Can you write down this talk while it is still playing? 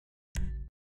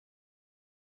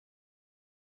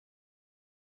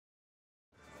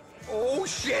Oh,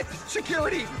 shit!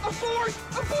 Security! Abort!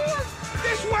 Abort!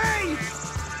 This way!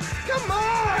 Come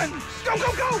on! Go,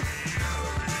 go, go!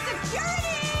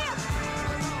 Security!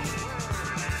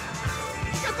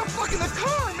 Get the fuck in the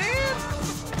car, man!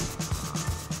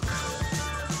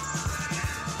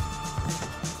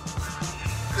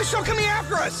 They're still coming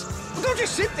after us! Well, don't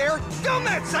just sit there! Film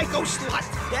that psycho slut!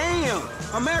 Damn!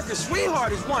 America's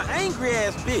Sweetheart is one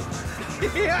angry-ass bitch.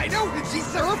 Yeah, I know! She's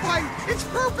terrifying! It's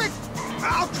perfect!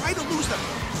 I'll try to lose them.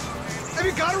 Have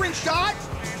you got her in shot?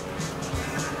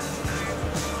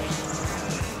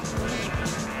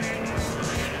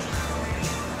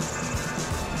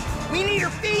 We need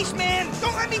her face, man!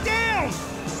 Don't let me down!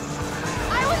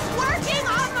 I was working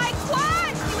on my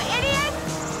quad, you idiot!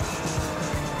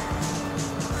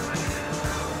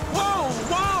 Whoa,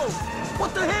 whoa!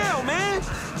 What the hell, man?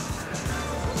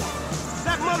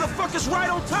 That motherfucker's right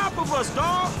on top of us,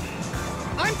 dawg!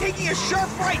 I'm taking a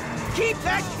sharp right! Keep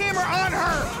that camera on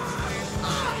her!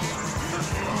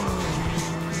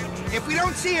 If we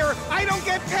don't see her, I don't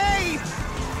get paid!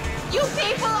 You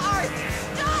people are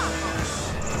stuck!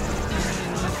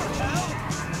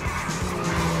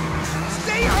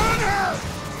 Stay on her!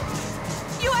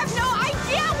 You have no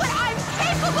idea what I'm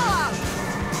capable of!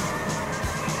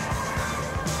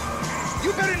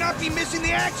 You better not be missing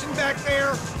the action back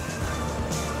there!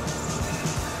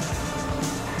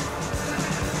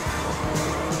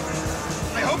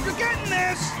 I hope you're getting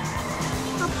this!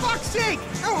 For fuck's sake,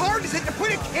 how hard is it to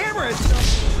put a camera in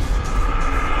something?